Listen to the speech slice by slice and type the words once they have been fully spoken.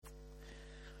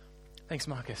Thanks,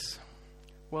 Marcus.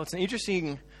 Well, it's an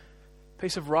interesting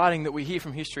piece of writing that we hear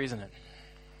from history, isn't it?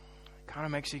 It kind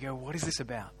of makes you go, what is this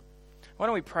about? Why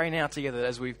don't we pray now together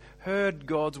as we've heard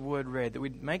God's word read, that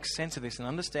we'd make sense of this and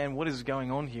understand what is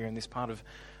going on here in this part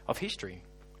of history.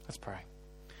 Let's pray.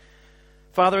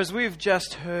 Father, as we've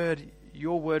just heard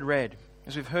your word read,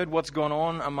 as we've heard what's gone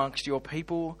on amongst your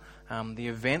people, the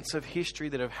events of history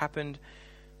that have happened,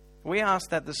 we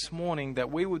ask that this morning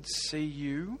that we would see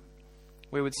you,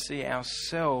 we would see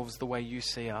ourselves the way you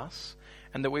see us,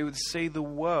 and that we would see the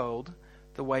world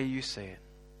the way you see it.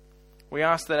 We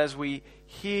ask that as we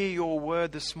hear your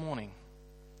word this morning,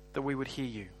 that we would hear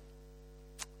you.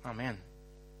 Amen.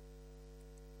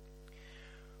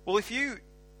 Well, if you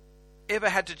ever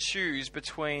had to choose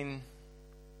between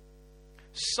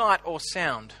sight or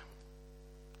sound,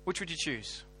 which would you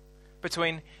choose?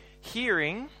 Between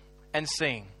hearing and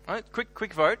seeing. All right,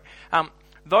 quick vote.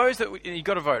 Those that you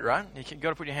got to vote, right? You got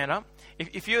to put your hand up.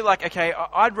 If you're like, okay,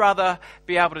 I'd rather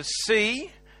be able to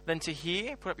see than to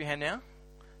hear, put up your hand now.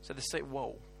 So the see,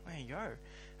 whoa, there you go.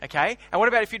 Okay, and what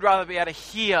about if you'd rather be able to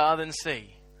hear than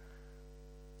see?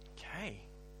 Okay,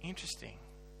 interesting.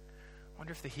 I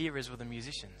wonder if the hearers were the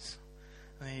musicians.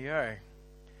 There you go.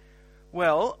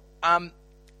 Well,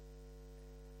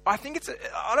 I think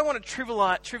I don't want to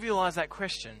trivialize that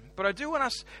question, but I do want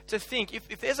us to think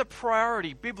if there's a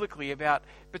priority biblically about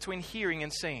between hearing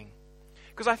and seeing.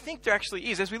 Because I think there actually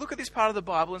is. As we look at this part of the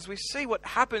Bible, as we see what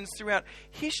happens throughout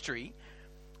history,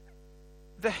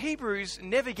 the Hebrews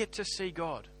never get to see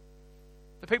God.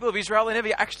 The people of Israel, they never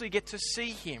actually get to see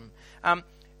him.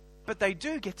 But they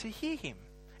do get to hear him.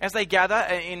 As they gather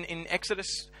in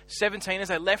Exodus 17, as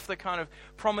they left the kind of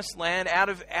promised land out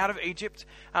of Egypt,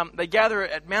 they gather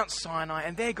at Mount Sinai,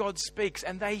 and there God speaks,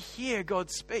 and they hear God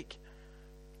speak.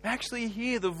 They actually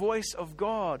hear the voice of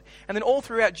God. And then all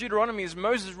throughout Deuteronomy, as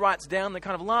Moses writes down the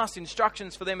kind of last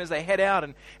instructions for them as they head out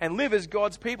and live as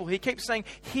God's people, he keeps saying,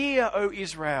 "Hear, O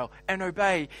Israel, and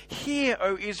obey. Hear,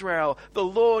 O Israel, the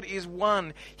Lord is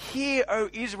one. Hear, O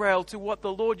Israel, to what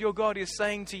the Lord your God is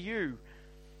saying to you."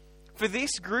 For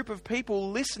this group of people,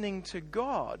 listening to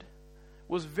God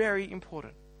was very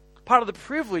important. Part of the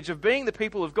privilege of being the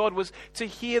people of God was to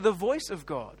hear the voice of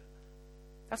God.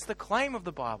 That's the claim of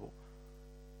the Bible.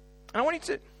 And I want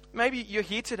you to, maybe you're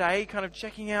here today kind of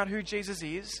checking out who Jesus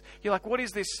is. You're like, what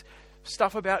is this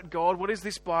stuff about God? What is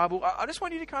this Bible? I just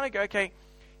want you to kind of go, okay,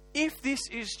 if this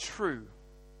is true,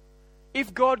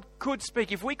 if God could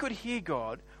speak, if we could hear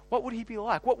God, what would he be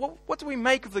like? What do we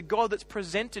make of the God that's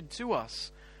presented to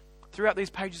us throughout these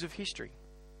pages of history?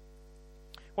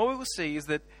 What we will see is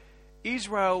that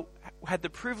Israel had the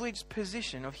privileged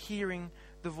position of hearing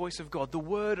the voice of God, the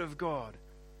Word of God.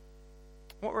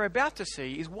 What we're about to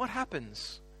see is what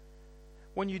happens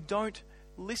when you don't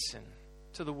listen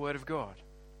to the Word of God.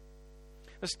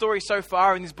 The story so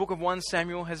far in this book of 1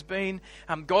 Samuel has been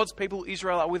God's people,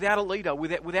 Israel, are without a leader,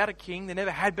 without a king. There never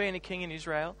had been a king in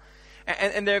Israel.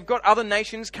 And they've got other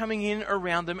nations coming in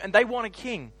around them, and they want a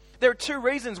king. There are two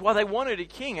reasons why they wanted a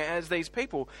king as these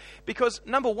people. Because,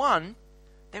 number one,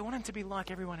 they wanted to be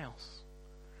like everyone else.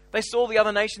 They saw the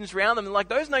other nations around them, and like,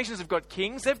 those nations have got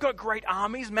kings, they've got great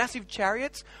armies, massive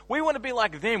chariots. We want to be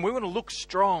like them. We want to look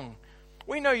strong.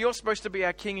 We know you're supposed to be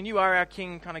our king, and you are our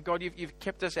king, kind of God. You've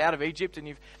kept us out of Egypt, and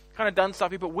you've kind of done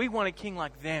stuff here, but we want a king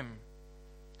like them.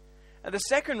 And the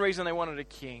second reason they wanted a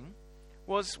king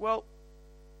was, well,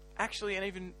 actually an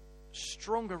even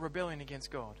stronger rebellion against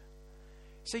God.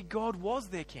 See, God was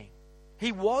their king.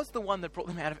 He was the one that brought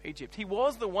them out of Egypt. He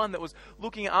was the one that was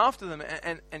looking after them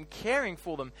and caring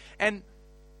for them. And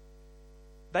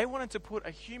they wanted to put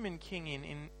a human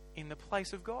king in the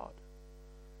place of God.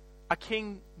 A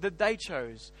king that they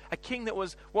chose. A king that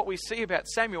was, what we see about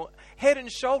Samuel, head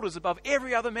and shoulders above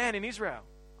every other man in Israel.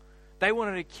 They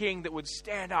wanted a king that would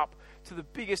stand up to the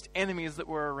biggest enemies that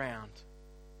were around.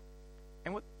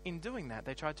 And in doing that,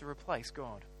 they tried to replace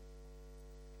God.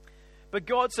 But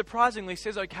God surprisingly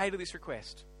says okay to this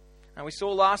request. And we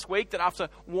saw last week that after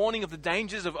warning of the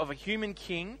dangers of a human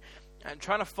king and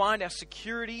trying to find our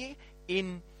security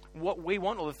in what we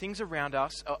want or the things around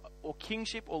us or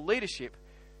kingship or leadership,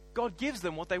 God gives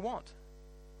them what they want.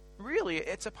 Really,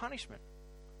 it's a punishment.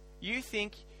 You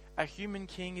think a human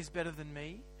king is better than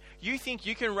me? You think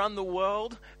you can run the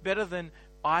world better than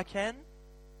I can?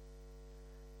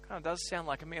 Kind of does sound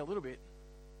like me a little bit.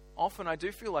 Often I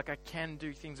do feel like I can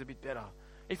do things a bit better.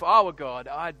 If I were God,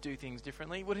 I'd do things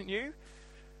differently, wouldn't you?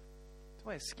 It's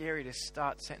always scary to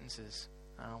start sentences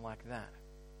like that.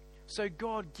 So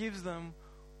God gives them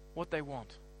what they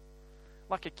want.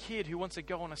 Like a kid who wants to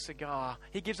go on a cigar.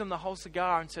 He gives them the whole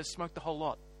cigar and says, smoke the whole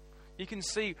lot. You can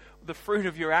see the fruit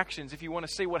of your actions if you want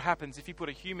to see what happens if you put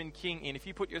a human king in, if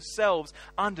you put yourselves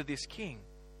under this king.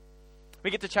 We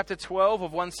get to chapter 12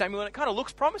 of 1 Samuel, and it kind of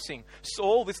looks promising.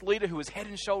 Saul, this leader who is head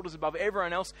and shoulders above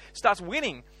everyone else, starts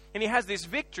winning, and he has this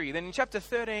victory. Then in chapter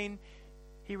 13,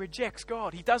 he rejects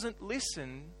God. He doesn't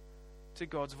listen to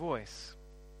God's voice.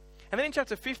 And then in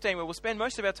chapter 15, where we'll spend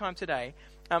most of our time today,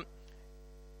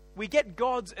 we get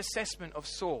God's assessment of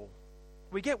Saul.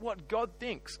 We get what God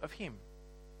thinks of him.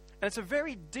 And it's a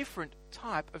very different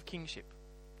type of kingship.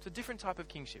 It's a different type of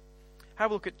kingship. Have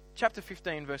a look at chapter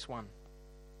 15, verse 1.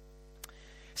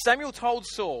 Samuel told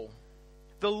Saul,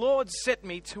 "The Lord set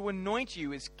me to anoint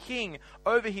you as king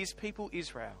over his people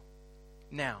Israel.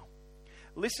 Now,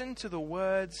 listen to the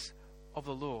words of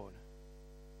the Lord."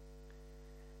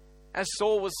 As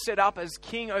Saul was set up as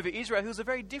king over Israel, he was a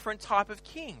very different type of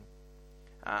king.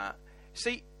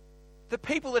 See, the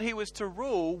people that he was to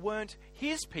rule weren't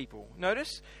his people.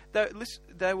 Notice,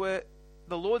 they were,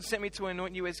 "The Lord sent me to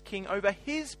anoint you as king over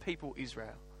his people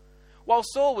Israel." While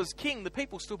Saul was king, the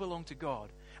people still belonged to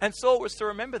God. And Saul was to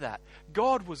remember that.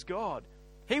 God was God.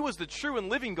 He was the true and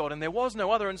living God, and there was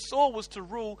no other, and Saul was to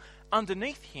rule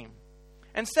underneath him.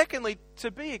 And secondly,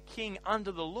 to be a king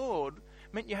under the Lord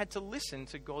meant you had to listen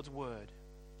to God's word.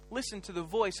 Listen to the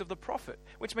voice of the prophet,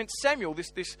 which meant Samuel,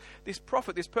 this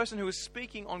prophet, this person who was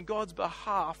speaking on God's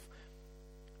behalf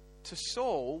to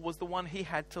Saul, was the one he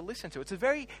had to listen to. It's a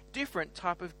very different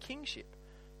type of kingship.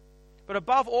 But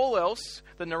above all else,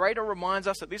 the narrator reminds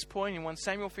us at this point in 1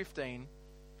 Samuel 15,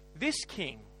 this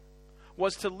king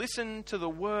was to listen to the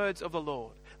words of the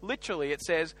Lord. Literally, it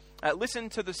says, listen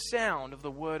to the sound of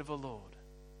the word of the Lord.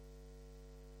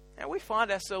 Now, we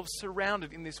find ourselves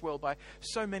surrounded in this world by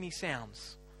so many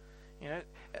sounds. You know,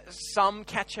 some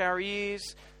catch our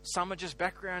ears, some are just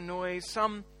background noise,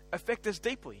 some affect us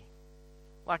deeply,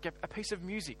 like a piece of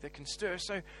music that can stir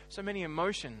so many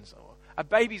emotions, or a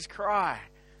baby's cry.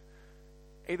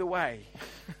 Either way.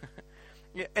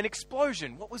 Yeah, an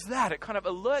explosion. What was that? It kind of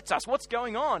alerts us. What's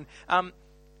going on?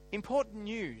 Important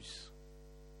news.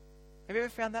 Have you ever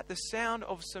found that? The sound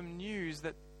of some news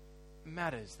that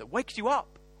matters, that wakes you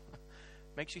up,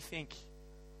 makes you think,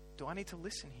 do I need to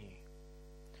listen here?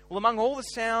 Well, among all the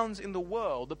sounds in the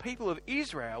world, the people of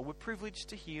Israel were privileged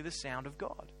to hear the sound of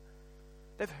God.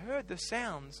 They've heard the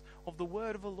sounds of the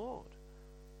word of the Lord.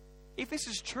 If this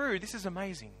is true, this is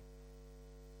amazing.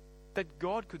 That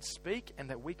God could speak and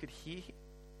that we could hear him.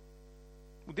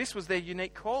 Well, this was their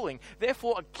unique calling.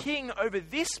 Therefore, a king over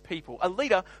this people, a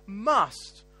leader,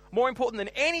 must, more important than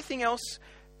anything else,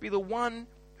 be the one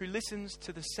who listens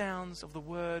to the sounds of the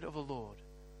word of the Lord.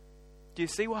 Do you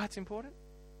see why it's important?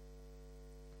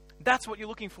 That's what you're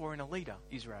looking for in a leader,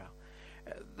 Israel.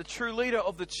 The true leader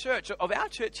of the church, of our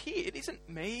church here, it isn't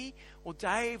me or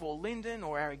Dave or Lyndon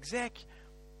or our exec.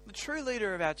 The true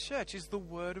leader of our church is the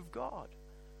word of God.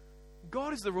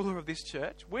 God is the ruler of this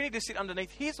church. We need to sit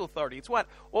underneath his authority. It's what?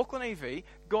 Auckland EV,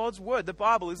 God's word. The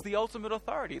Bible is the ultimate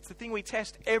authority. It's the thing we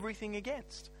test everything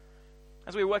against.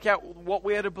 As we work out what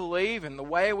we are to believe and the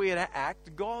way we are to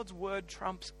act, God's word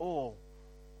trumps all.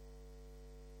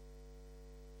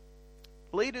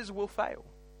 Leaders will fail.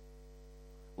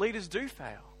 Leaders do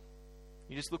fail.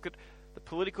 You just look at the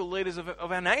political leaders of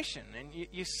our nation and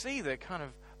you see the kind of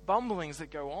bumblings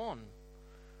that go on.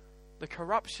 The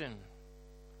corruption.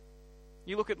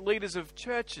 You look at leaders of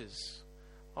churches,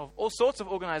 of all sorts of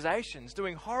organizations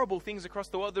doing horrible things across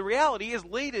the world. The reality is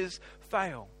leaders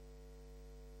fail.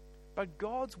 But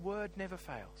God's word never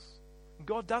fails.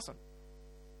 God doesn't.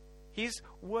 His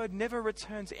word never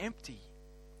returns empty.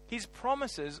 His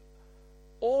promises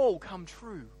all come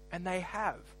true, and they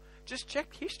have. Just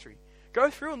check history.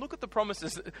 Go through and look at the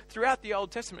promises throughout the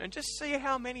Old Testament and just see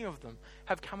how many of them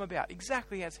have come about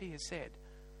exactly as he has said.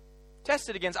 Test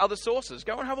it against other sources.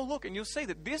 Go and have a look and you'll see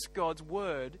that this God's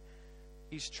word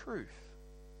is truth.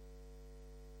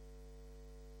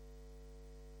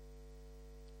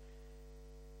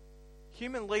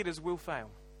 Human leaders will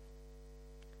fail,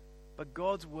 but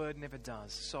God's word never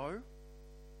does. So,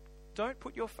 don't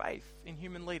put your faith in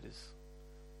human leaders,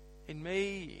 in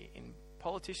me, in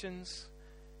politicians.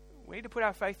 We need to put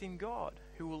our faith in God,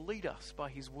 who will lead us by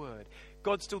his word.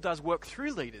 God still does work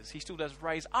through leaders. He still does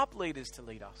raise up leaders to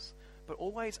lead us, but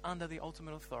always under the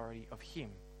ultimate authority of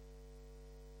him.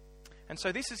 And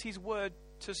so this is his word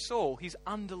to Saul, his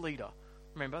under-leader.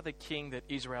 Remember, the king that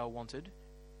Israel wanted.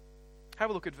 Have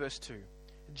a look at verse 2.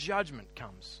 Judgment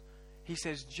comes. He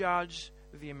says, judge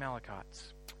the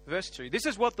Amalekites. Verse 2. This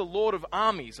is what the Lord of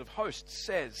armies, of hosts,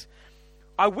 says.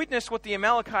 I witnessed what the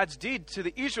Amalekites did to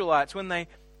the Israelites when they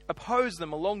opposed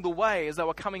them along the way as they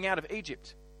were coming out of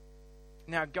Egypt.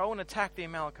 Now go and attack the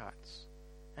Amalekites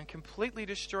and completely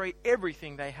destroy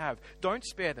everything they have. Don't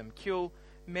spare them. Kill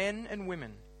men and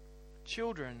women,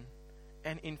 children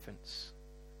and infants,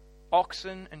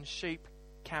 oxen and sheep,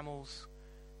 camels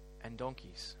and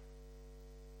donkeys.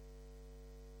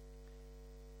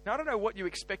 Now, I don't know what you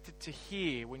expected to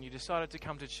hear when you decided to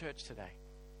come to church today.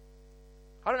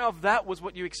 I don't know if that was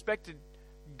what you expected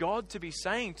God to be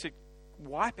saying, to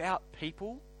wipe out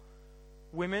people,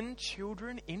 women,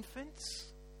 children, infants.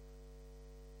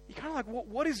 You're kind of like,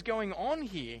 what is going on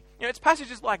here? You know, it's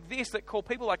passages like this that call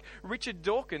people like Richard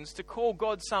Dawkins to call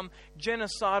God some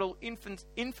genocidal,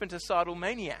 infanticidal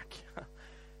maniac.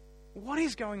 What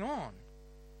is going on?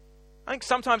 I think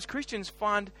sometimes Christians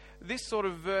find this sort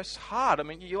of verse hard. I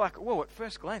mean, you're like, whoa, at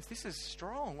first glance, this is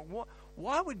strong.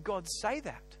 Why would God say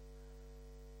that?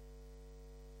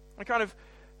 We kind of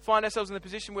find ourselves in the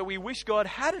position where we wish God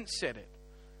hadn't said it.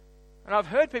 And I've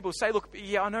heard people say, look,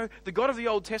 yeah, I know the God of the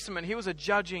Old Testament, he was a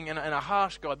judging and a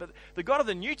harsh God. But the God of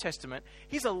the New Testament,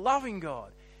 he's a loving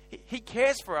God. He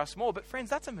cares for us more. But friends,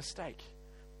 that's a mistake.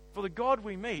 For the God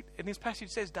we meet, and this passage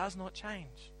says, does not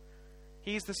change.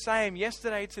 He is the same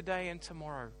yesterday, today, and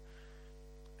tomorrow.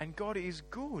 And God is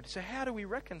good. So how do we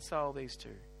reconcile these two?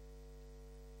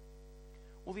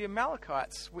 Well, the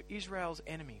Amalekites were Israel's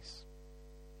enemies.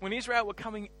 When Israel were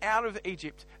coming out of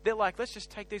Egypt, they're like, let's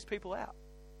just take these people out.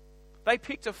 They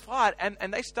picked a fight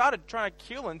and they started trying to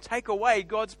kill and take away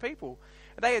God's people.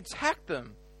 They attacked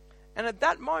them. And at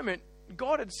that moment,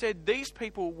 God had said, these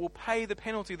people will pay the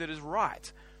penalty that is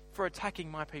right for attacking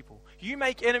my people. You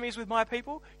make enemies with my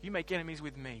people, you make enemies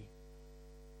with me.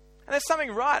 And there's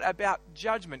something right about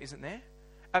judgment, isn't there?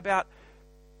 About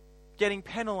getting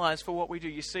penalized for what we do.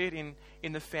 You see it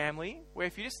in the family, where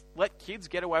if you just let kids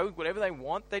get away with whatever they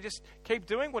want, they just keep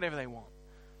doing whatever they want.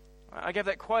 I gave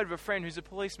that quote of a friend who's a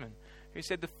policeman, who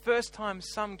said the first time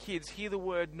some kids hear the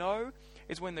word no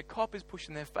is when the cop is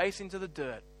pushing their face into the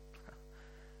dirt.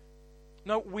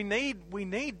 No, we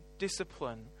need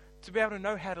discipline to be able to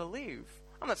know how to live.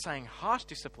 I'm not saying harsh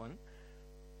discipline,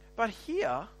 but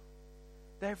here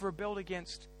they've rebelled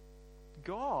against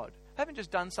God. They haven't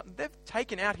just done something, they've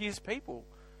taken out his people.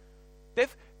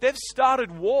 They've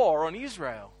started war on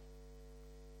Israel.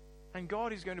 And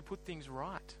God is going to put things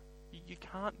right. You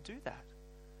can't do that.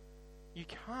 You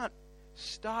can't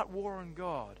start war on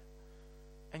God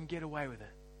and get away with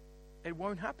it. It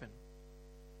won't happen.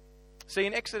 See,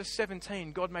 in Exodus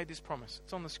 17, God made this promise.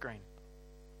 It's on the screen.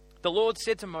 The Lord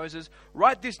said to Moses,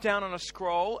 write this down on a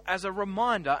scroll as a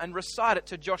reminder and recite it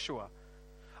to Joshua.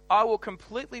 I will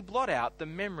completely blot out the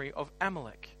memory of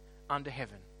Amalek under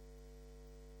heaven.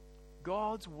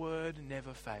 God's word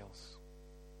never fails.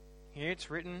 Here it's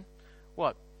written,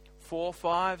 4,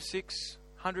 5,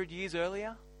 600 years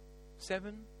earlier?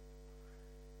 7?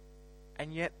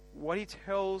 And yet, what he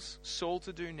tells Saul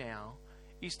to do now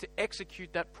is to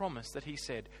execute that promise that he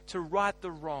said, to right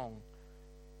the wrong,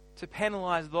 to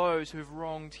penalize those who have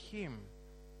wronged him.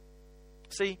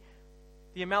 See,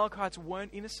 the Amalekites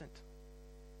weren't innocent.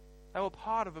 They were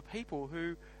part of a people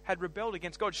who had rebelled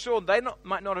against God. Sure, they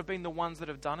might not have been the ones that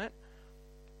have done it,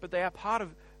 but they are part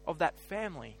of that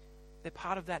family. They're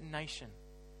part of that nation.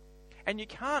 And you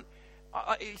can't,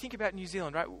 think about New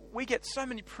Zealand, right? We get so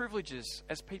many privileges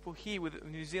as people here with a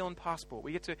New Zealand passport.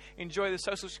 We get to enjoy the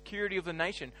social security of the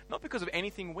nation, not because of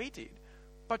anything we did,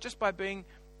 but just by being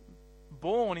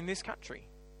born in this country.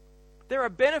 There are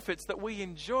benefits that we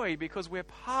enjoy because we're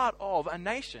part of a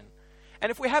nation.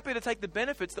 And if we're happy to take the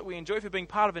benefits that we enjoy for being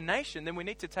part of a nation, then we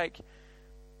need to take,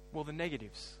 the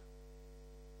negatives,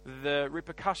 the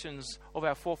repercussions of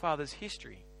our forefathers'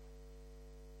 history.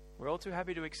 We're all too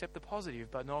happy to accept the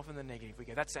positive, but not often the negative. We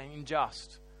go, that's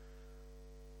unjust.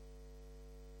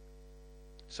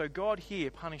 So God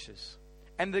here punishes.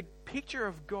 And the picture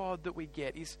of God that we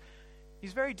get is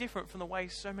very different from the way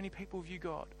so many people view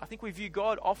God. I think we view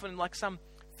God often like some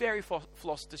fairy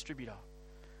floss distributor.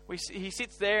 He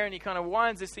sits there and he kind of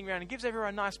winds this thing around and gives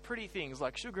everyone nice pretty things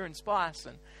like sugar and spice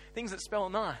and things that smell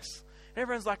nice. And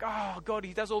everyone's like, oh God,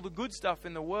 he does all the good stuff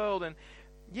in the world. And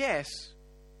yes,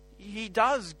 he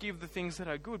does give the things that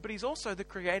are good, but he's also the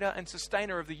creator and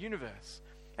sustainer of the universe.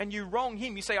 And you wrong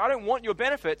him. You say, I don't want your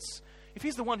benefits. If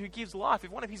he's the one who gives life,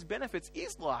 if one of his benefits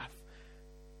is life,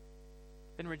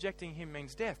 then rejecting him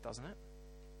means death, doesn't it?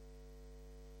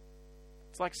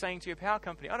 It's like saying to your power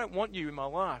company, I don't want you in my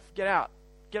life. Get out.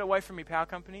 Get away from me, power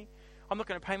company. I'm not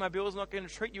going to pay my bills. I'm not going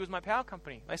to treat you as my power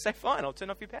company. They say, fine, I'll turn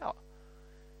off your power.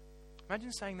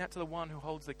 Imagine saying that to the one who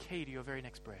holds the key to your very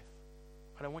next breath.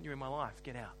 I don't want you in my life.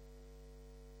 Get out.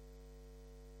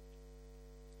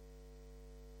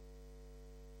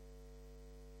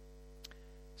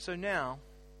 So now,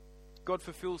 God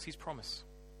fulfills his promise.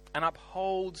 and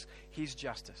upholds his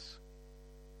justice.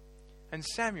 And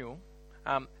Samuel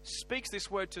speaks this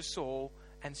word to Saul,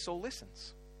 and Saul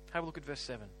listens. Have a look at verse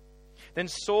 7. Then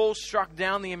Saul struck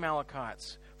down the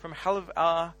Amalekites from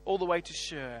Halavah all the way to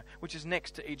Shur, which is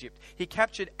next to Egypt. He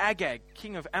captured Agag,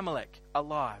 king of Amalek,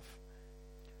 alive.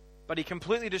 But he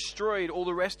completely destroyed all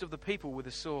the rest of the people with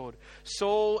a sword.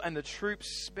 Saul and the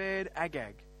troops spared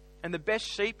Agag, and the best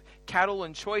sheep, cattle,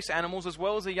 and choice animals, as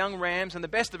well as the young rams, and the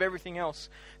best of everything else.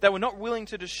 They were not willing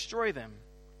to destroy them,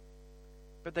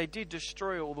 but they did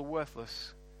destroy all the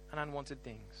worthless and unwanted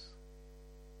things.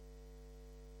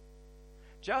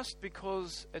 Just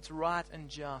because it's right and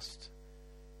just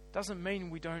doesn't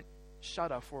mean we don't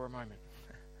shudder for a moment.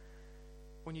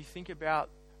 When you think about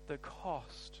the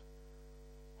cost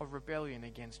of rebellion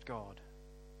against God.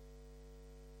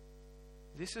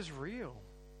 This is real.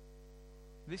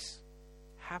 This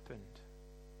happened.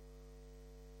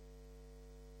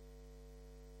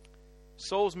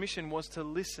 Saul's mission was to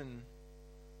listen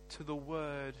to the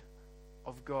word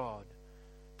of God,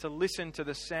 to listen to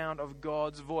the sound of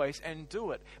God's voice and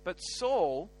do it. But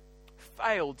Saul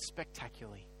failed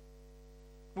spectacularly.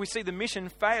 We see the mission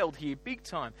failed here big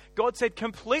time. God said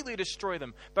completely destroy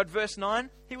them. But verse 9,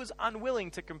 he was unwilling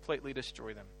to completely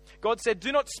destroy them. God said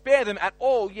do not spare them at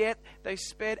all, yet they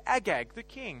spared Agag, the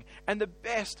king, and the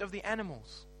best of the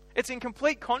animals. It's in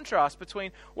complete contrast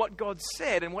between what God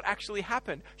said and what actually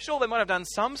happened. Sure, they might have done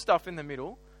some stuff in the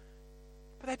middle,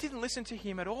 but they didn't listen to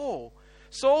him at all.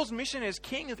 Saul's mission as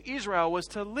king of Israel was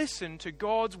to listen to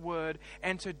God's word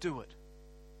and to do it.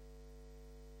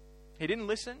 He didn't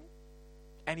listen,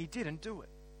 and he didn't do it.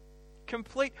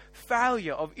 Complete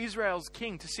failure of Israel's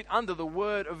king to sit under the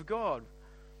word of God.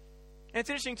 And it's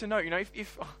interesting to note,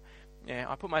 if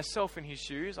I put myself in his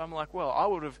shoes, I'm like, well, I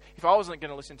would have, if I wasn't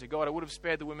going to listen to God, I would have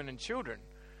spared the women and children.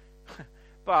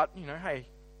 But, hey,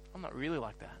 I'm not really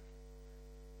like that.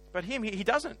 But him, he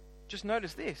doesn't. Just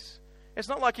notice this. It's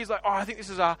not like he's like, I think this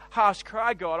is a harsh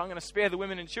cry, God. I'm going to spare the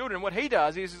women and children. What he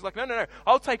does is he's like, no.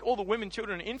 I'll take all the women,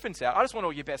 children, and infants out. I just want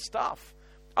all your best stuff.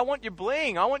 I want your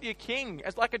bling. I want your king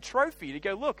as like a trophy to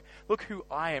go, look who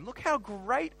I am. Look how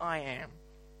great I am.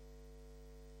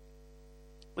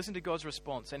 Listen to God's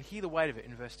response and hear the weight of it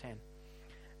in verse 10.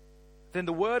 Then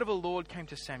the word of the Lord came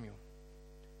to Samuel.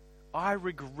 I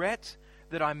regret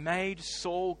that I made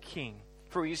Saul king,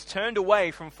 for he has turned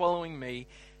away from following me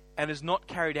and has not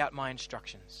carried out my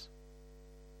instructions.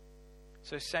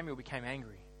 So Samuel became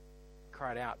angry,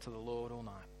 cried out to the Lord all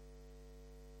night.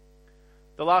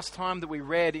 The last time that we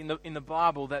read in the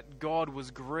Bible that God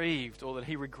was grieved or that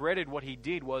he regretted what he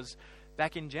did was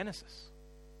back in Genesis.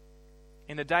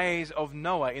 In the days of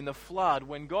Noah, in the flood,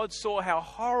 when God saw how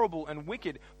horrible and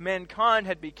wicked mankind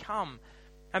had become.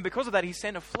 And because of that, he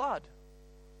sent a flood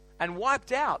and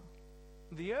wiped out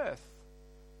the earth.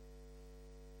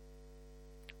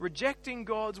 Rejecting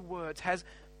God's words has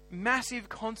massive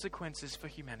consequences for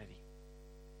humanity.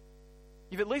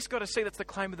 You've at least got to see that's the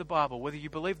claim of the Bible. Whether you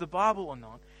believe the Bible or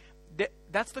not,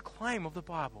 that's the claim of the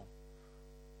Bible.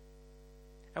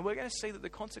 And we're going to see that the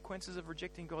consequences of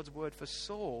rejecting God's word for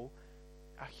Saul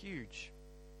are huge.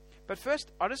 But first,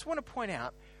 I just want to point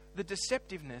out the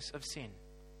deceptiveness of sin.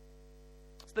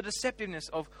 It's the deceptiveness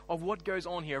of what goes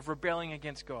on here, of rebelling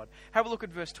against God. Have a look at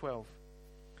verse 12.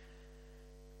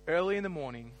 Early in the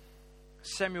morning,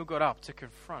 Samuel got up to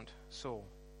confront Saul.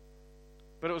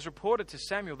 But it was reported to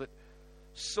Samuel that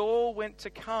Saul went to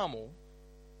Carmel,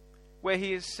 where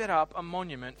he has set up a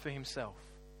monument for himself.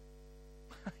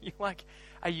 You're like,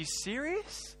 are you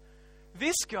serious?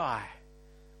 This guy,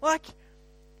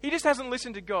 he just hasn't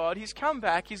listened to God. He's come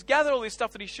back. He's gathered all this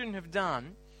stuff that he shouldn't have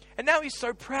done. And now he's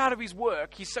so proud of his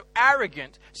work. He's so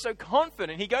arrogant, so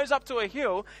confident. He goes up to a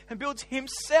hill and builds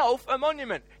himself a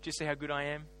monument. Do you see how good I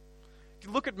am?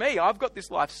 Look at me. I've got this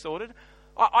life sorted.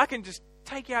 I can just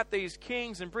take out these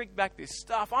kings and bring back this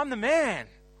stuff. I'm the man.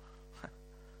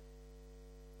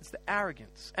 It's the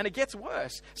arrogance. And it gets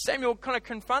worse. Samuel kind of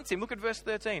confronts him. Look at verse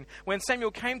 13. When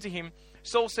Samuel came to him,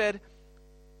 Saul said,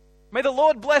 "May the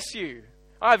Lord bless you.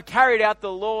 I have carried out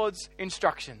the Lord's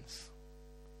instructions."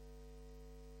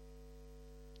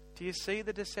 Do you see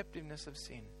the deceptiveness of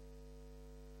sin?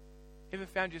 Ever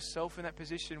found yourself in that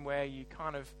position where you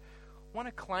kind of want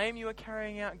to claim you are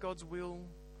carrying out God's will,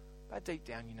 but deep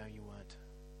down you know you weren't?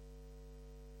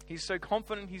 He's so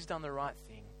confident he's done the right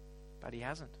thing, but he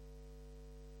hasn't.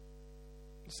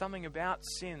 There's something about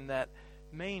sin that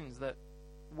means that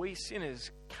we sinners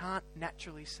can't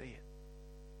naturally see it.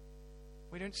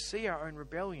 We don't see our own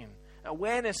rebellion.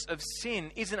 Awareness of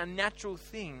sin isn't a natural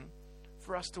thing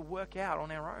for us to work out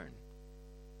on our own.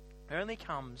 It only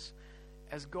comes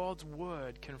as God's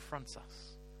word confronts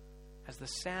us, as the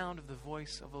sound of the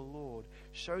voice of the Lord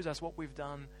shows us what we've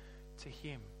done to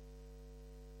him.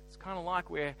 It's kind of like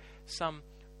we're some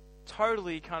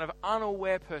totally kind of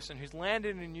unaware person who's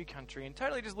landed in a new country and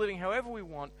totally just living however we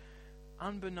want,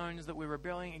 unbeknownst that we're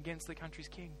rebelling against the country's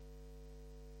king.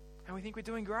 And we think we're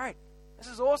doing great. This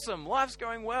is awesome. Life's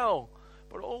going well.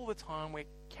 But all the time we're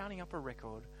counting up a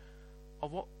record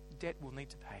of what debt we'll need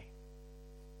to pay.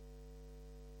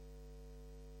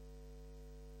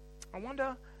 I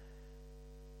wonder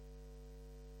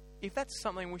if that's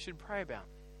something we should pray about.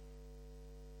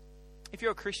 If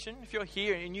you're a Christian, if you're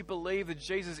here and you believe that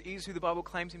Jesus is who the Bible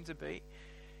claims him to be,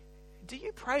 do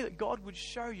you pray that God would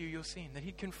show you your sin, that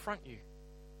he'd confront you?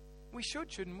 We should,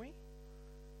 shouldn't we?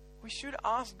 We should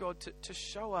ask God to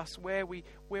show us where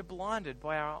we're blinded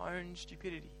by our own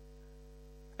stupidity.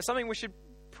 It's something we should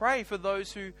pray for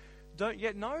those who don't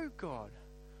yet know God.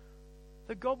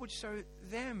 That God would show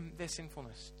them their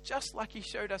sinfulness, just like he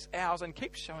showed us ours and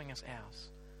keeps showing us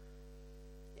ours.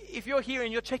 If you're here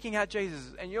and you're checking out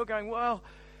Jesus and you're going, well,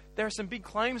 there are some big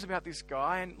claims about this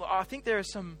guy, and I think there are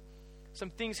some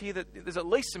things here that there's at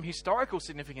least some historical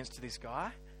significance to this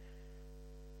guy,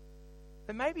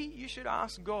 then maybe you should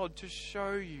ask God to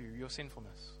show you your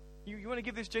sinfulness. You want to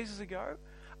give this Jesus a go?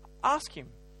 Ask him.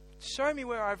 Show me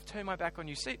where I've turned my back on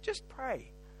you. See, just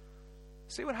pray.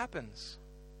 See what happens.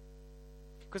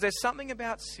 Because there's something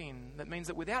about sin that means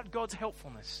that without God's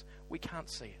helpfulness, we can't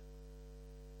see it.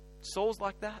 Saul's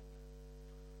like that.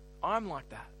 I'm like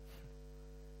that.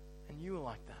 And you are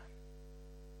like that.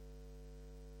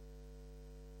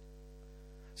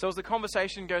 So as the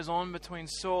conversation goes on between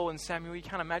Saul and Samuel, you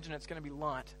can't imagine it's going to be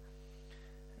light.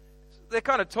 They're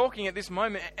kind of talking at this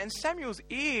moment, and Samuel's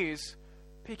ears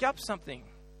pick up something,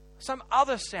 some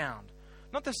other sound.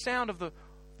 Not the sound of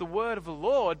the word of the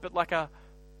Lord, but like a,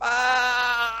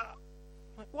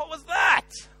 like, what was that?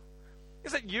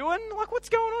 Is it Ewan? Like, what's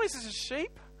going on? Is this a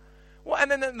sheep? Well,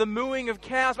 and then the mooing of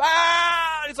cows.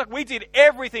 It's like, we did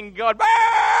everything, God.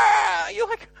 You're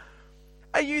like,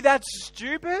 are you that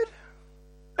stupid?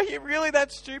 Are you really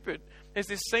that stupid? There's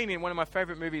this scene in one of my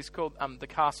favourite movies called The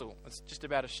Castle. It's just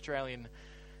about Australian,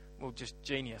 well, just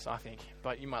genius, I think.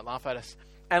 But you might laugh at us.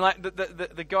 And like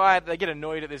the guy, they get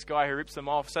annoyed at this guy who rips them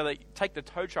off, so they take the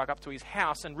tow truck up to his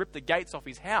house and rip the gates off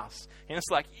his house. And it's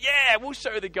like, yeah, we'll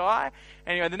show the guy.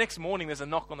 Anyway, the next morning there's a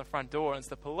knock on the front door, and it's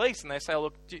the police, and they say,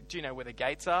 look, do you know where the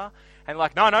gates are? And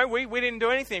like, no, we didn't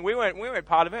do anything. We weren't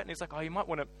part of it. And he's like, oh, you might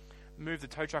want to move the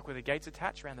tow truck with the gates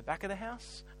attached around the back of the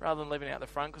house rather than leaving it out the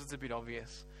front because it's a bit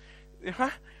obvious.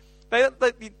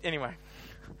 Anyway,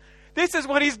 this is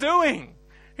what he's doing.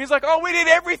 He's like, oh, we did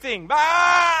everything.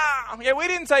 Yeah, we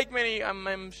didn't take many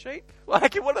sheep.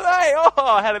 Like, what are they?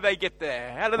 Oh, how did they get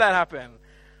there? How did that happen?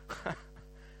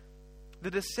 The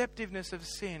deceptiveness of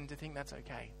sin to think that's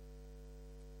okay.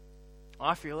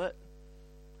 I feel it.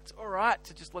 It's all right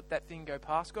to just let that thing go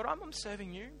past. God, I'm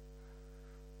serving you.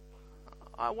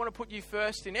 I want to put you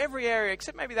first in every area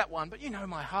except maybe that one. But you know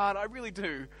my heart. I really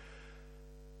do.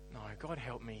 No, God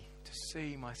help me to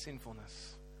see my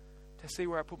sinfulness. To see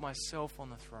where I put myself on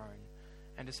the throne.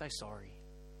 And to say sorry.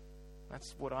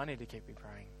 That's what I need to keep me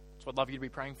praying. That's what I'd love you to be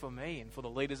praying for me and for the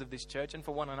leaders of this church and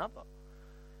for one another.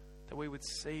 That we would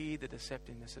see the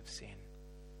deceptiveness of sin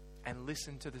and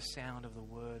listen to the sound of the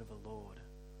word of the Lord.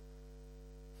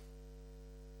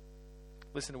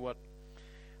 Listen to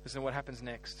what happens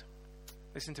next.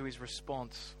 Listen to his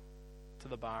response to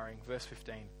the barring. Verse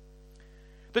 15.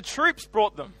 The troops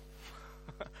brought them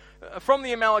from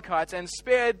the Amalekites and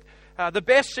spared the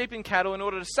best sheep and cattle in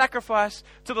order to sacrifice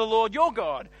to the Lord your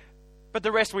God. But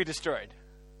the rest we destroyed.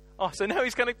 Oh, so now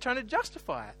he's trying to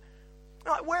justify it.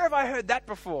 Like, where have I heard that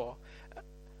before?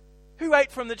 Who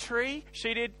ate from the tree?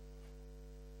 She did.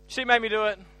 She made me do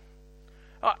it.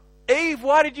 Eve,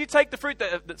 why did you take the fruit?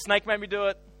 That snake made me do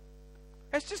it.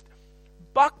 It's just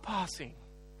buck passing.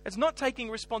 It's not taking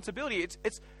responsibility.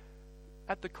 It's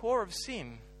at the core of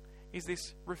sin is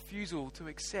this refusal to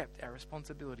accept our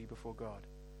responsibility before God.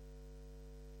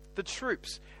 The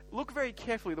troops, look very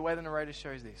carefully the way the narrator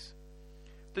shows this.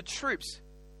 The troops,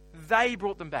 they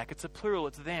brought them back. It's a plural,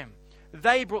 it's them.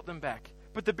 They brought them back.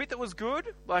 But the bit that was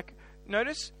good, like,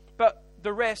 notice, but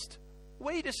the rest,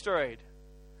 we destroyed.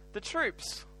 The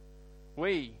troops,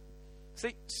 we.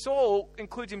 See, Saul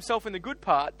includes himself in the good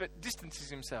part, but distances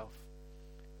himself.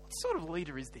 What sort of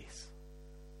leader is this?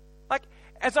 Like,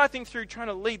 as I think through trying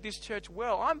to lead this church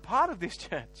well, I'm part of this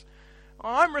church.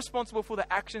 I'm responsible for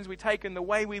the actions we take and the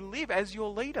way we live as your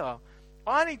leader.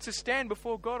 I need to stand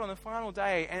before God on the final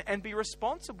day and be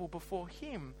responsible before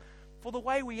him for the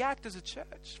way we act as a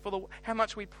church, for how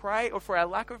much we pray or for our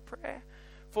lack of prayer,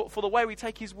 for the way we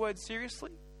take his word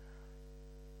seriously.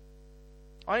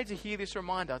 I need to hear this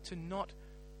reminder to not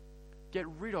get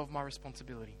rid of my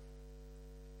responsibility.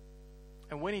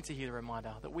 And we need to hear the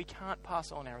reminder that we can't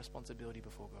pass on our responsibility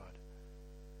before God.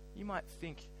 You might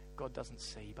think God doesn't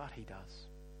see, but He does.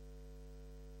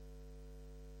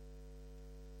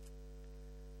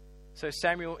 So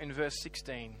Samuel in verse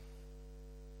 16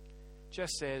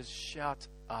 just says, "Shut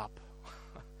up."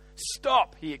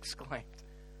 "Stop," he exclaimed.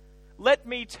 "Let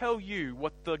me tell you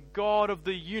what the God of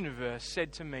the universe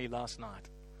said to me last night."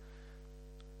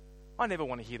 I never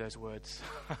want to hear those words.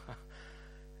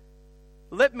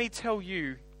 Let me tell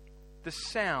you the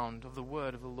sound of the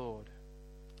word of the Lord.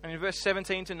 And in verse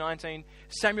 17 to 19,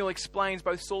 Samuel explains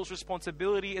both Saul's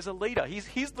responsibility as a leader.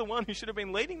 He's the one who should have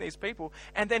been leading these people,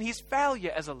 and then his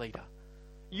failure as a leader.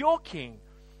 You're king.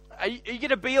 Are you going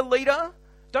to be a leader?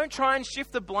 Don't try and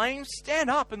shift the blame. Stand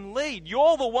up and lead.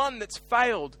 You're the one that's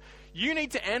failed. You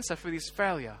need to answer for this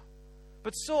failure.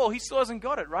 But Saul, he still hasn't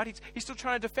got it, right? He's still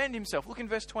trying to defend himself. Look in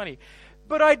verse 20.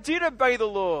 "But I did obey the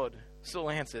Lord,"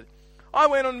 Saul answered. "I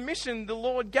went on mission the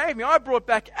Lord gave me. I brought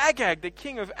back Agag, the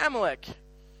king of Amalek.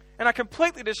 And I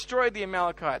completely destroyed the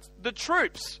Amalekites. The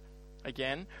troops,"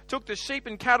 again, "took the sheep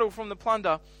and cattle from the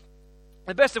plunder,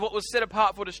 the best of what was set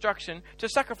apart for destruction, to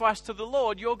sacrifice to the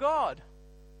Lord your God."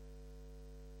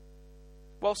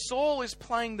 While Saul is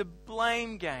playing the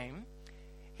blame game,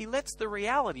 he lets the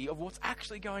reality of what's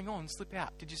actually going on slip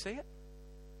out. Did you see it?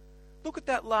 Look at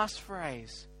that last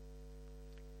phrase.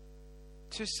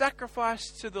 To sacrifice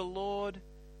to the Lord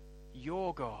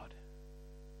your God.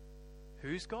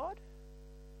 Whose God?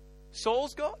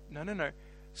 Saul's God? No.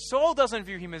 Saul doesn't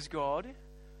view him as God.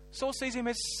 Saul sees him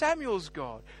as Samuel's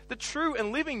God. The true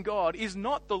and living God is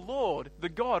not the Lord, the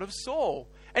God of Saul.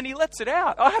 And he lets it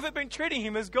out. I haven't been treating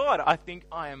him as God. I think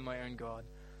I am my own God.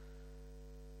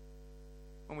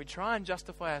 When we try and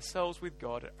justify ourselves with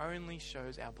God, it only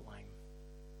shows our blame.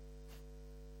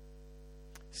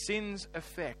 Sin's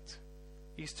effect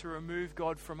is to remove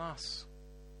God from us.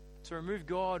 To remove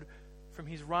God from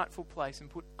his rightful place and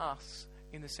put us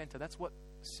in the center. That's what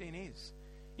sin is.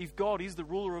 If God is the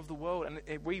ruler of the world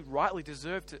and we rightly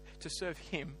deserve to serve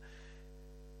him,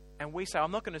 and we say,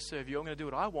 I'm not going to serve you, I'm going to do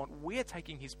what I want, we're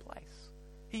taking his place.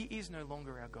 He is no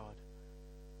longer our God.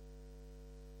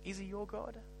 Is he your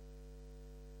God?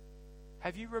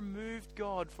 Have you removed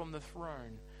God from the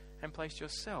throne and placed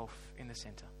yourself in the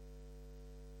center?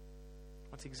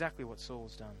 That's exactly what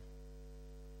Saul's done.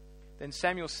 Then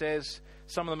Samuel says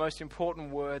some of the most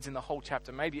important words in the whole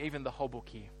chapter, maybe even the whole book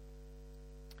here.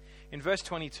 In verse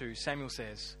 22, Samuel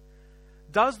says,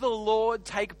 "Does the Lord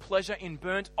take pleasure in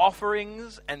burnt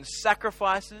offerings and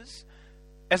sacrifices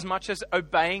as much as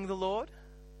obeying the Lord?"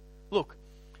 Look,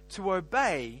 to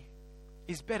obey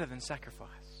is better than sacrifice.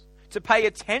 To pay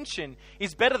attention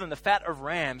is better than the fat of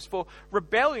rams. For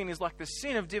rebellion is like the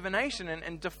sin of divination,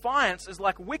 and defiance is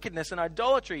like wickedness and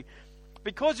idolatry.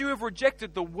 Because you have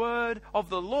rejected the word of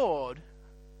the Lord,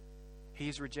 he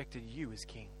has rejected you as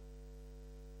king.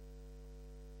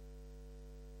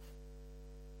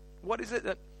 What is it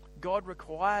that God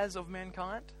requires of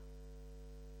mankind?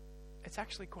 It's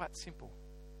actually quite simple.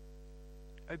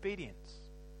 Obedience.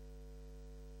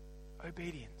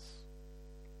 Obedience.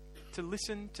 To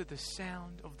listen to the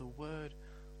sound of the word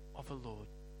of the Lord.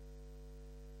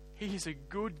 He is a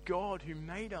good God who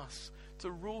made us to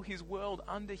rule his world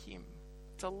under him,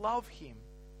 to love him.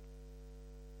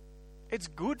 It's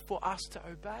good for us to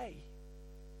obey.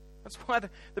 That's why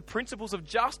the principles of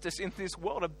justice in this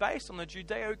world are based on the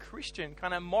Judeo-Christian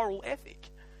kind of moral ethic.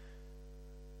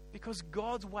 Because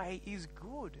God's way is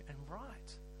good and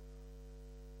right.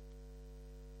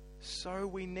 So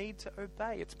we need to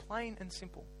obey. It's plain and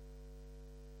simple.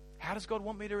 How does God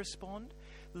want me to respond?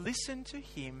 Listen to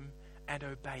him and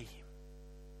obey him.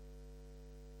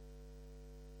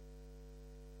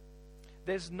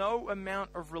 There's no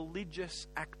amount of religious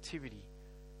activity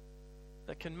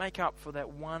that can make up for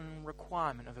that one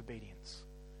requirement of obedience.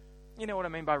 You know what I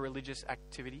mean by religious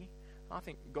activity? I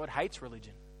think God hates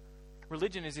religion.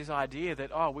 Religion is this idea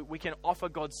that, we can offer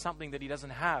God something that he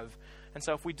doesn't have. And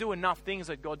so if we do enough things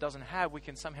that God doesn't have, we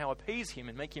can somehow appease him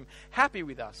and make him happy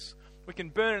with us. We can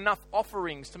burn enough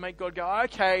offerings to make God go,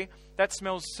 okay, that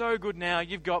smells so good now,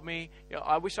 you've got me.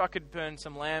 I wish I could burn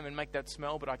some lamb and make that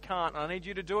smell, but I can't. I need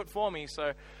you to do it for me.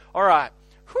 So, all right,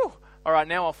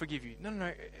 now I'll forgive you.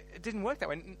 No, it didn't work that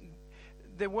way.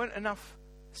 There weren't enough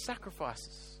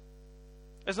sacrifices.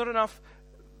 There's not enough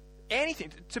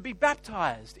anything. To be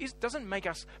baptized doesn't make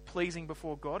us pleasing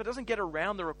before God. It doesn't get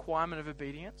around the requirement of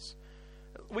obedience.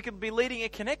 We could be leading a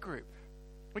connect group.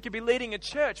 We could be leading a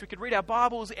church. We could read our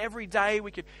Bibles every day.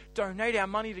 We could donate our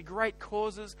money to great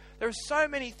causes. There are so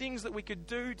many things that we could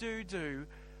do.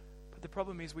 But But the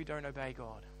problem is we don't obey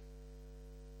God.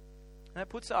 And that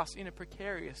puts us in a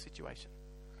precarious situation.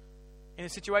 In a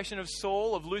situation of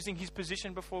Saul, of losing his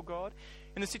position before God.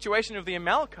 In the situation of the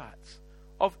Amalekites,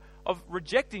 of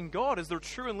rejecting God as the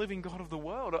true and living God of the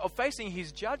world, of facing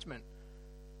his judgment.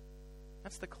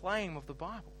 That's the claim of the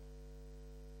Bible.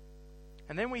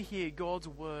 And then we hear God's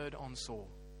word on Saul.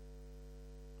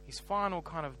 His final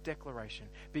kind of declaration.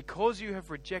 Because you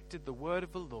have rejected the word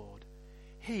of the Lord,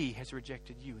 he has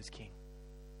rejected you as king.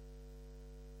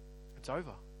 It's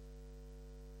over.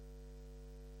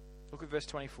 Look at verse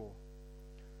 24.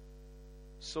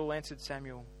 Saul answered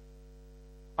Samuel,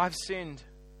 I've sinned.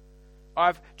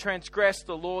 I've transgressed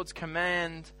the Lord's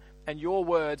command and your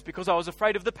words because I was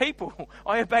afraid of the people.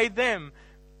 I obeyed them.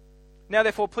 Now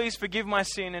therefore please forgive my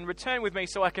sin and return with me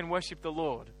so I can worship the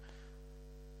Lord.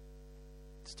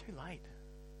 It's too late.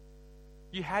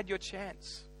 You had your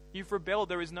chance. You've rebelled.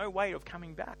 There is no way of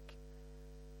coming back.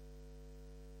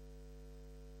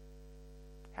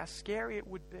 How scary it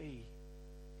would be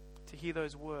to hear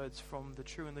those words from the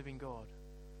true and living God.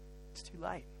 It's too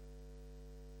late.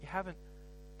 You haven't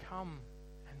come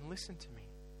and listened to me.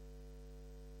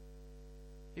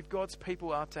 If God's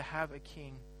people are to have a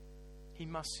king, he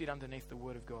must sit underneath the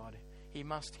word of God. He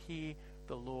must hear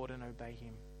the Lord and obey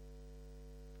him.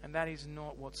 And that is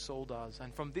not what Saul does.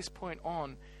 And from this point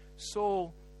on,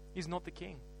 Saul is not the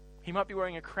king. He might be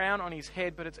wearing a crown on his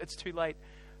head, but it's too late.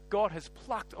 God has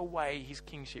plucked away his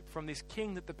kingship from this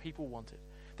king that the people wanted.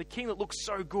 The king that looked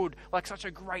so good, like such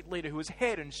a great leader who was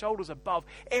head and shoulders above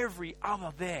every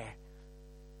other there.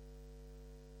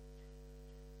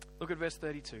 Look at verse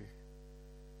 32.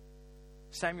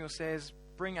 Samuel says,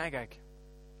 bring Agag,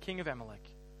 king of Amalek.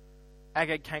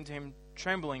 Agag came to him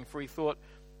trembling, for he thought,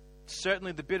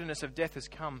 certainly the bitterness of death has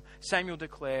come. Samuel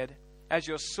declared, as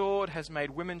your sword has made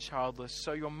women childless,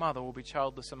 so your mother will be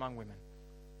childless among women.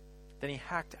 Then he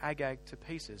hacked Agag to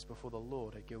pieces before the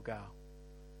Lord at Gilgal.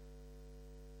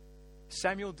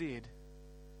 Samuel did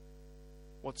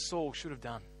what Saul should have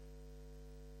done.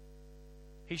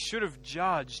 He should have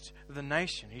judged the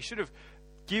nation. He should have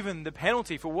given the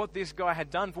penalty for what this guy had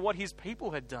done, for what his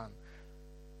people had done.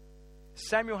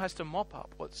 Samuel has to mop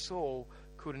up what Saul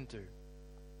couldn't do.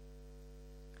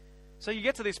 So you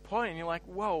get to this point and you're like,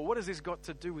 whoa, what has this got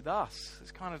to do with us?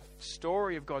 This kind of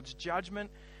story of God's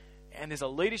judgment, and there's a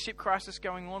leadership crisis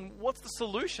going on. What's the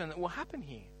solution that will happen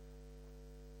here?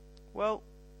 Well,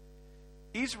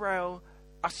 Israel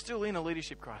are still in a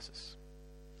leadership crisis.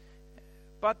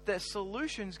 But the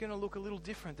solution is going to look a little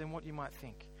different than what you might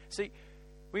think. See,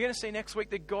 we're going to see next week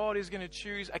that God is going to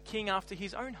choose a king after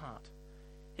his own heart.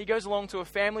 He goes along to a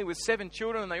family with 7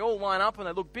 children and they all line up and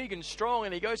they look big and strong,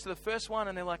 and he goes to the first one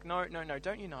and they're like, no,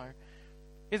 don't you know?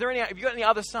 Have you got any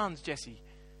other sons, Jesse?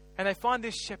 And they find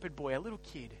this shepherd boy, a little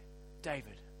kid,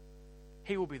 David.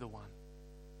 He will be the one.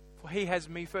 For he has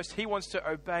me first. He wants to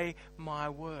obey my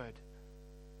word.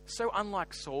 So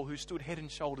unlike Saul, who stood head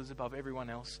and shoulders above everyone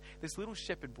else, this little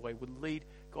shepherd boy would lead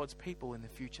God's people in the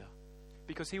future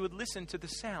because he would listen to the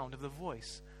sound of the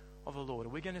voice of the Lord.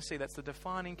 And we're going to see that's the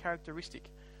defining characteristic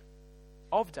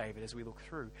of David as we look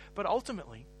through. But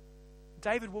ultimately,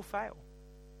 David will fail.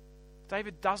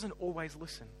 David doesn't always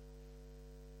listen.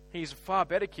 He's a far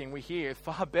better king, we hear,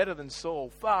 far better than Saul,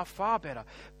 far, far better.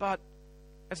 But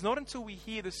it's not until we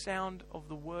hear the sound of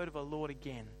the word of the Lord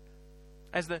again,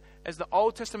 as the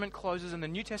Old Testament closes and the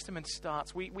New Testament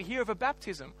starts, we hear of a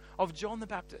baptism of John the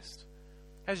Baptist.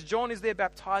 As John is there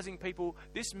baptizing people,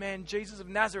 this man, Jesus of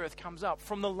Nazareth, comes up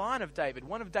from the line of David,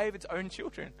 one of David's own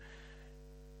children.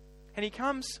 And he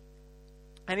comes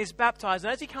and is baptized.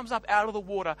 And as he comes up out of the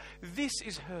water, this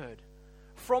is heard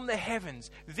from the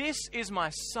heavens. This is my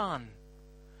Son,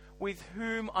 with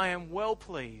whom I am well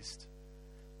pleased.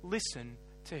 Listen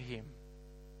to him.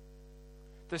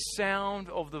 The sound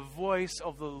of the voice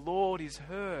of the Lord is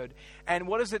heard. And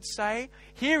what does it say?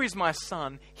 Here is my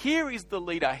Son. Here is the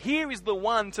leader. Here is the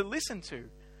one to listen to.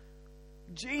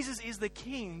 Jesus is the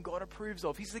king God approves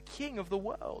of. He's the king of the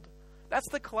world. That's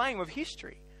the claim of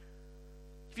history.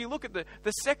 If you look at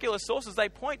the secular sources, they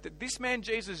point that this man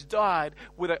Jesus died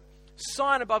with a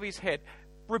sign above his head,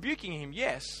 rebuking him,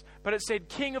 yes, but it said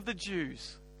King of the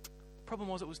Jews. The problem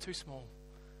was it was too small.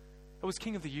 It was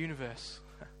King of the universe.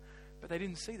 But they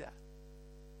didn't see that.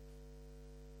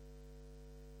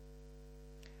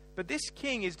 But this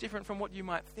king is different from what you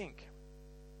might think.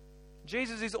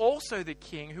 Jesus is also the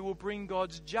king who will bring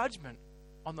God's judgment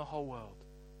on the whole world.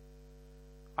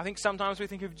 I think sometimes we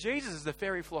think of Jesus as the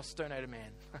fairy floss Stone Age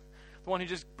man, the one who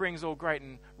just brings all great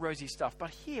and rosy stuff. But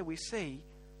here we see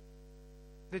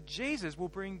that Jesus will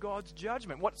bring God's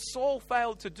judgment. What Saul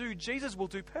failed to do, Jesus will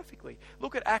do perfectly.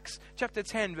 Look at Acts chapter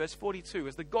 10, verse 42,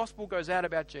 as the gospel goes out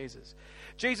about Jesus.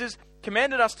 Jesus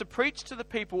commanded us to preach to the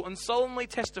people and solemnly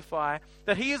testify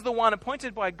that he is the one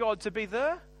appointed by God to be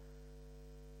the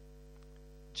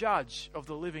judge of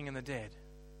the living and the dead.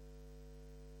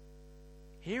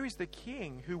 Here is the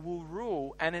king who will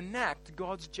rule and enact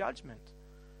God's judgment.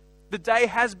 The day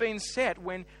has been set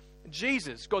when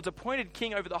Jesus, God's appointed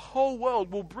king over the whole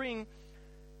world, will bring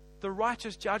the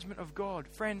righteous judgment of God.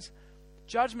 Friends,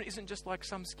 judgment isn't just like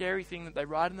some scary thing that they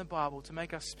write in the Bible to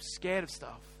make us scared of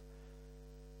stuff.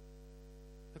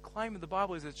 The claim of the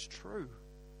Bible is it's true.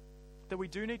 That we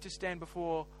do need to stand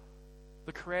before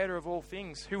the creator of all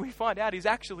things, who we find out is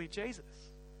actually Jesus.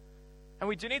 And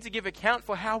we do need to give account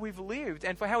for how we've lived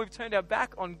and for how we've turned our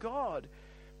back on God.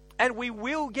 And we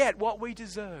will get what we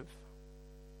deserve.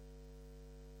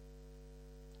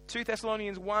 2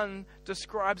 Thessalonians 1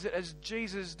 describes it as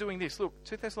Jesus doing this. Look,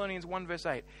 2 Thessalonians 1 verse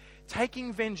 8.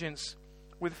 Taking vengeance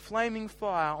with flaming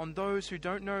fire on those who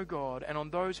don't know God and on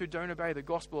those who don't obey the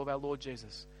gospel of our Lord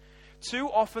Jesus. Too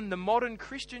often the modern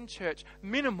Christian church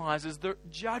minimizes the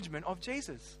judgment of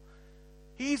Jesus.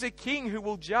 He's a king who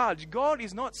will judge. God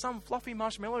is not some fluffy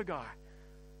marshmallow guy.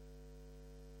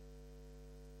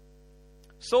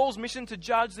 Saul's mission to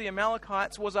judge the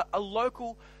Amalekites was a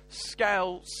local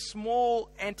scale, small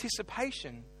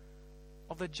anticipation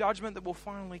of the judgment that will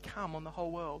finally come on the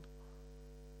whole world.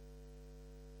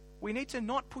 We need to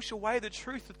not push away the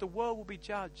truth that the world will be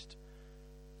judged.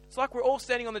 It's like we're all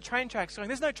standing on the train tracks going,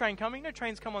 there's no train coming, no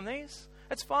trains come on these.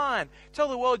 It's fine. Tell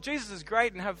the world Jesus is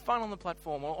great and have fun on the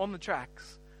platform or on the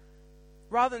tracks.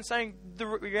 Rather than saying the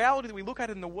reality that we look at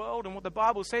in the world and what the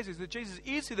Bible says is that Jesus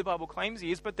is who the Bible claims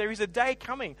he is, but there is a day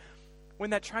coming when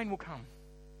that train will come.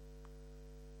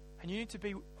 And you need to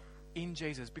be in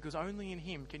Jesus because only in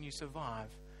him can you survive.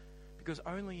 Because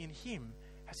only in him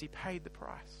has he paid the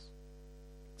price.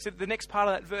 So the next part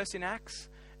of that verse in Acts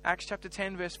chapter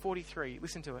 10 verse 43.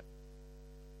 Listen to it.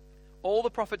 All the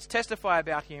prophets testify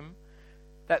about him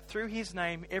that through his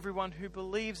name everyone who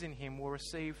believes in him will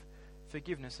receive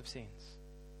forgiveness of sins.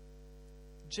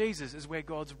 Jesus is where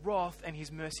God's wrath and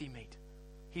his mercy meet.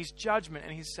 His judgment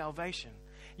and his salvation.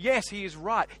 Yes, he is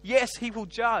right. Yes, he will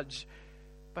judge.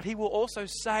 But he will also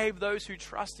save those who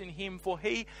trust in him, for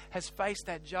he has faced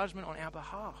that judgment on our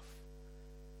behalf.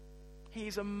 He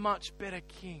is a much better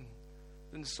king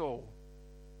than Saul.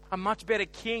 A much better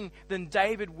king than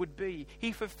David would be.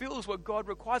 He fulfills what God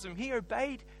requires of him. He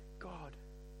obeyed God.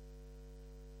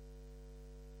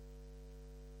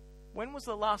 When was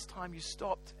the last time you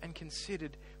stopped and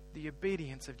considered the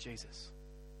obedience of Jesus?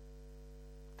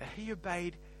 That he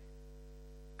obeyed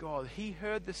God. He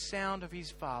heard the sound of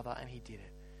his Father and he did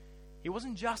it. He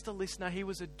wasn't just a listener, he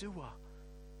was a doer.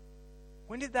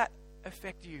 When did that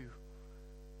affect you?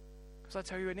 Because I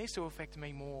tell you, it needs to affect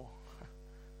me more.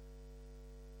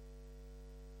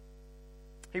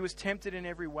 He was tempted in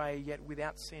every way, yet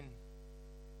without sin.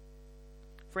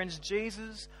 Friends,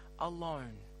 Jesus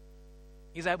alone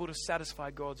is able to satisfy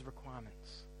God's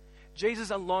requirements. Jesus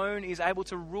alone is able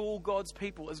to rule God's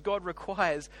people as God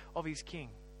requires of his king.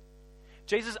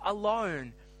 Jesus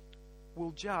alone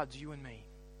will judge you and me.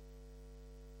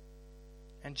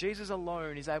 And Jesus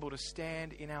alone is able to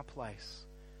stand in our place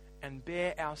and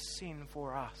bear our sin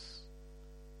for us.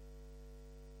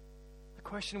 The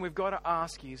question we've got to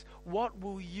ask is, what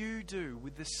will you do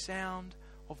with the sound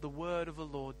of the word of the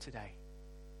Lord today?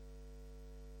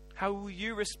 How will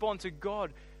you respond to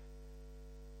God?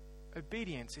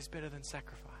 Obedience is better than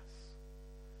sacrifice.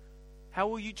 How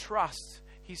will you trust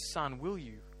his Son? Will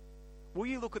you? Will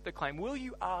you look at the claim? Will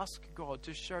you ask God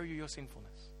to show you your sinfulness?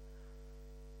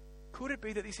 Could it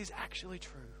be that this is actually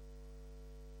true?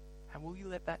 And will you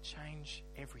let that change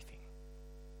everything?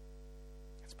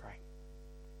 Let's pray.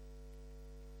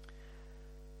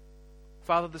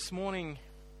 Father, this morning,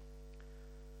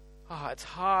 it's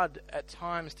hard at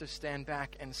times to stand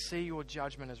back and see your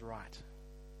judgment as right.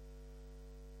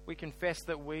 We confess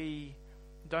that we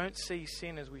don't see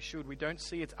sin as we should. We don't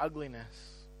see its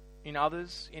ugliness in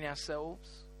others, in ourselves.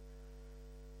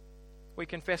 We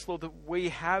confess, Lord, that we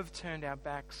have turned our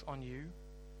backs on you,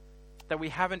 that we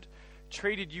haven't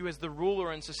treated you as the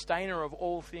ruler and sustainer of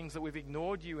all things, that we've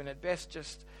ignored you and at best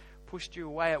just pushed you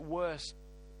away, at worst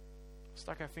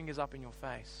stuck our fingers up in your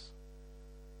face.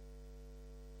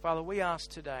 Father, we ask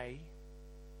today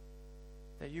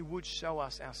that you would show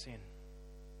us our sin,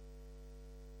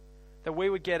 that we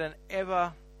would get an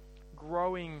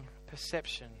ever-growing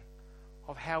perception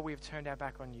of how we've turned our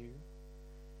back on you,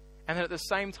 And that at the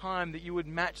same time that you would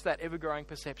match that ever-growing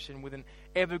perception with an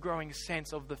ever-growing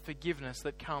sense of the forgiveness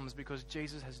that comes because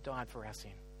Jesus has died for our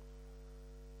sin.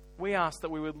 We ask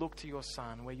that we would look to your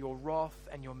Son, where your wrath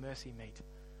and your mercy meet,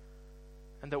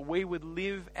 and that we would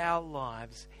live our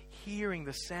lives hearing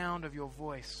the sound of your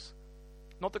voice,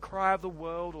 not the cry of the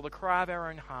world or the cry of our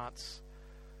own hearts,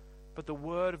 but the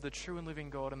word of the true and living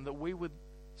God, and that we would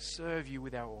serve you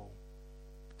with our all,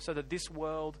 so that this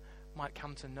world might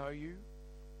come to know you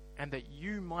and that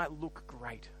you might look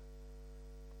great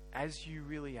as you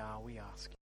really are, we ask.